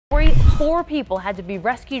4 people had to be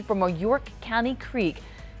rescued from a York County creek.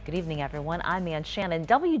 Good evening, everyone. I'm Ann Shannon.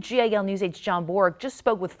 WGAL News 8's John Borg just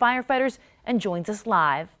spoke with firefighters and joins us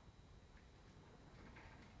live.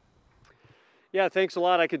 Yeah, thanks a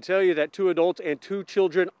lot. I can tell you that 2 adults and 2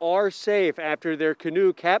 children are safe after their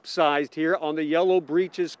canoe capsized here on the Yellow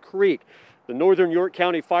Breeches Creek. The Northern York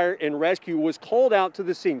County Fire and Rescue was called out to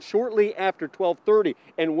the scene shortly after 12:30,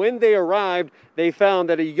 and when they arrived, they found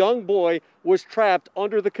that a young boy was trapped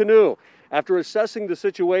under the canoe. After assessing the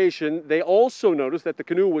situation, they also noticed that the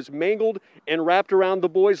canoe was mangled and wrapped around the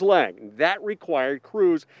boy's leg. That required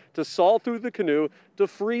crews to saw through the canoe to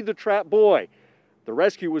free the trapped boy. The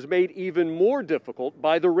rescue was made even more difficult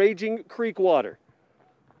by the raging creek water.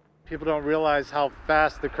 People don't realize how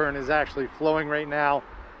fast the current is actually flowing right now.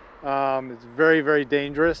 It's very, very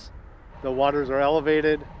dangerous. The waters are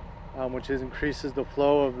elevated, which increases the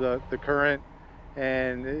flow of the current,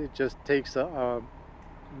 and it just takes a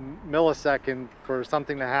millisecond for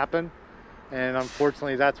something to happen, and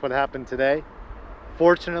unfortunately that's what happened today.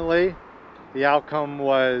 Fortunately, the outcome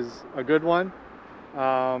was a good one,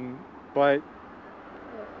 but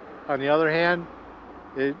on the other hand,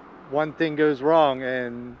 one thing goes wrong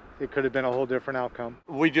and it could have been a whole different outcome.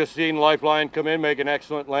 We just seen Lifeline come in, make an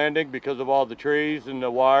excellent landing because of all the trees and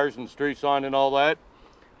the wires and street sign and all that.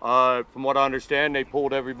 From what I understand, they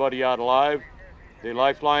pulled everybody out alive. They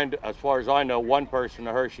lifelined, as far as I know, 1 person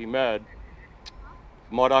to Hershey Med.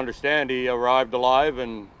 From what I understand, he arrived alive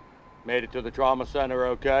and made it to the trauma center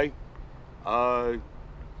okay. Other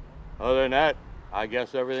than that, I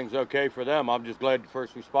guess everything's okay for them. I'm just glad the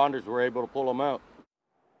first responders were able to pull them out.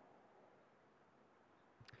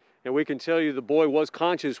 And we can tell you the boy was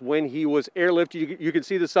conscious when he was airlifted. You can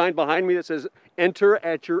see the sign behind me that says, "Enter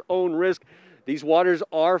at your own risk." These waters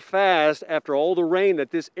are fast after all the rain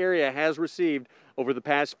that this area has received over the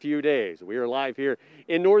past few days. We are live here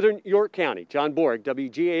in Northern York County. John Borg,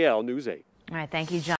 WGAL News 8. All right, thank you, John.